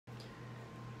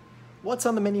What's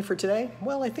on the menu for today?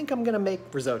 Well, I think I'm gonna make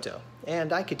risotto.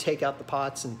 And I could take out the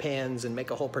pots and pans and make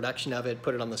a whole production of it,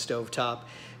 put it on the stove top,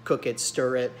 cook it,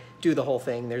 stir it, do the whole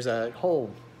thing. There's a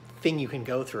whole thing you can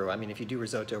go through. I mean, if you do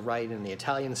risotto right in the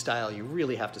Italian style, you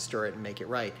really have to stir it and make it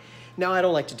right. Now, I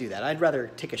don't like to do that. I'd rather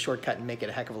take a shortcut and make it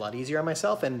a heck of a lot easier on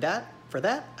myself, and for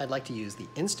that, I'd like to use the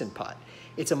Instant Pot.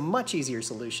 It's a much easier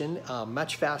solution,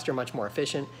 much faster, much more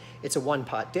efficient. It's a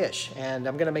one-pot dish, and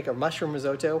I'm gonna make a mushroom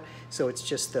risotto, so it's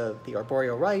just the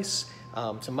arborio rice,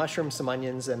 some mushrooms, some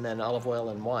onions, and then olive oil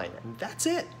and wine. And that's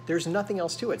it. There's nothing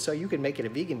else to it. So you can make it a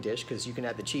vegan dish because you can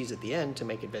add the cheese at the end to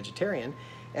make it vegetarian,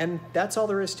 and that's all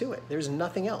there is to it. There's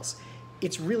nothing else.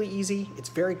 It's really easy, it's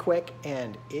very quick,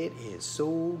 and it is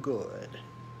so good.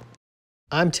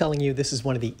 I'm telling you, this is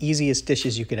one of the easiest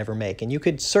dishes you could ever make, and you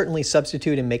could certainly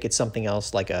substitute and make it something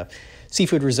else like a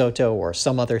seafood risotto or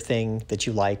some other thing that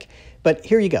you like. But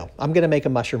here you go. I'm gonna make a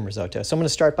mushroom risotto. So I'm gonna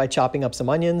start by chopping up some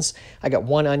onions. I got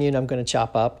one onion I'm gonna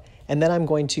chop up, and then I'm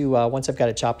going to, once I've got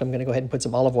it chopped, I'm gonna go ahead and put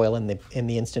some olive oil in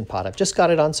the Instant Pot. I've just got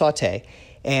it on saute,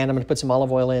 and I'm gonna put some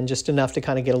olive oil in, just enough to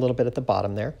kind of get a little bit at the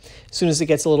bottom there. As soon as it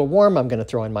gets a little warm, I'm gonna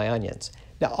throw in my onions.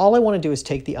 Now, all I wanna do is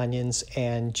take the onions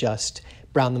and just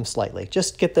brown them slightly.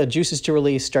 Just get the juices to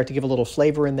release, start to give a little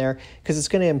flavor in there, because it's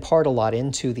going to impart a lot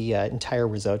into the entire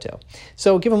risotto.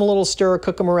 So give them a little stir,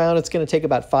 cook them around. It's going to take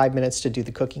about 5 minutes to do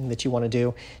the cooking that you want to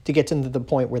do to get them to the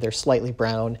point where they're slightly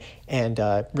brown and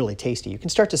really tasty. You can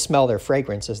start to smell their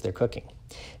fragrance as they're cooking.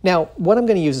 Now, what I'm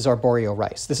going to use is arborio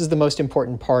rice. This is the most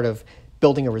important part of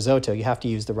building a risotto. You have to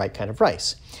use the right kind of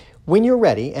rice. When you're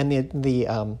ready and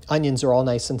the onions are all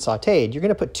nice and sauteed, you're going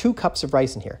to put 2 cups of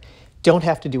rice in here. Don't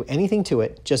have to do anything to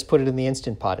it, just put it in the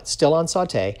Instant Pot. It's still on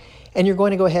saute, and you're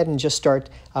going to go ahead and just start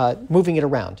moving it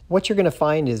around. What you're going to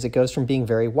find is it goes from being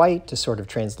very white to sort of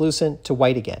translucent to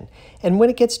white again. And when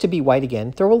it gets to be white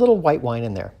again, throw a little white wine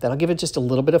in there. That'll give it just a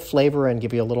little bit of flavor and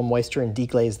give you a little moisture and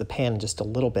deglaze the pan just a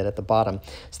little bit at the bottom,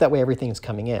 so that way everything's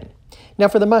coming in. Now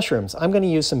for the mushrooms, I'm going to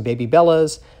use some baby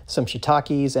bellas, some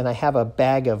shiitakes, and I have a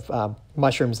bag of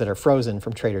mushrooms that are frozen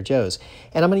from Trader Joe's.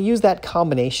 And I'm going to use that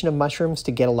combination of mushrooms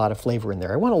to get a lot of flavor in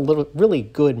there. I want a really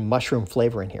good mushroom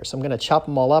flavor in here. So I'm going to chop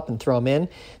them all up and throw them in.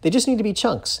 They just need to be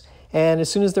chunks. And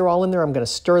as soon as they're all in there, I'm going to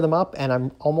stir them up, and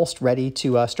I'm almost ready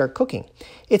to start cooking.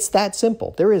 It's that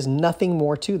simple. There is nothing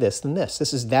more to this than this.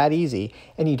 This is that easy,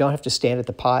 and you don't have to stand at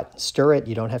the pot, stir it.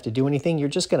 You don't have to do anything. You're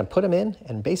just going to put them in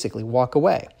and basically walk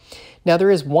away. Now,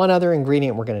 there is one other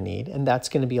ingredient we're going to need, and that's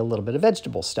going to be a little bit of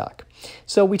vegetable stock.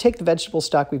 So we take the vegetable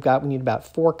stock we've got. We need about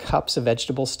 4 cups of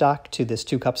vegetable stock to this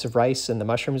 2 cups of rice and the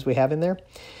mushrooms we have in there.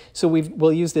 So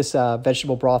we'll use this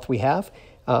vegetable broth we have.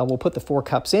 We'll put the 4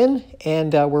 cups in,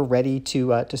 and we're ready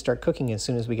to start cooking as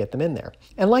soon as we get them in there.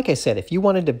 And like I said, if you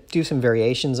wanted to do some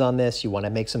variations on this, you want to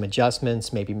make some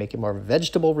adjustments, maybe make it more of a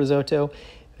vegetable risotto,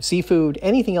 seafood,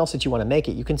 anything else that you want to make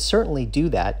it, you can certainly do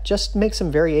that. Just make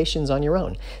some variations on your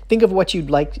own. Think of what you'd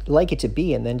like it to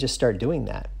be, and then just start doing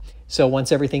that. So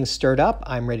once everything's stirred up,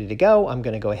 I'm ready to go. I'm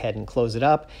going to go ahead and close it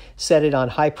up, set it on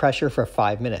high pressure for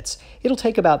 5 minutes. It'll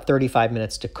take about 35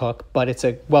 minutes to cook, but it's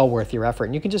well worth your effort,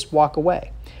 and you can just walk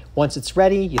away. Once it's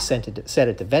ready, you set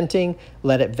it to venting,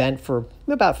 let it vent for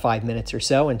about 5 minutes or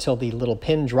so until the little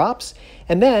pin drops,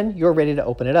 and then you're ready to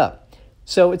open it up.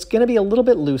 So it's going to be a little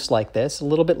bit loose like this, a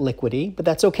little bit liquidy, but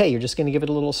that's okay. You're just going to give it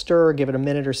a little stir, give it a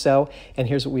minute or so, and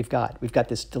here's what we've got. We've got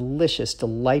this delicious,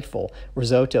 delightful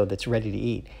risotto that's ready to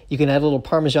eat. You can add a little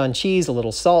Parmesan cheese, a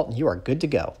little salt, and you are good to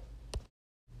go.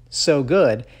 So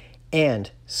good and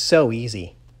so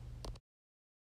easy.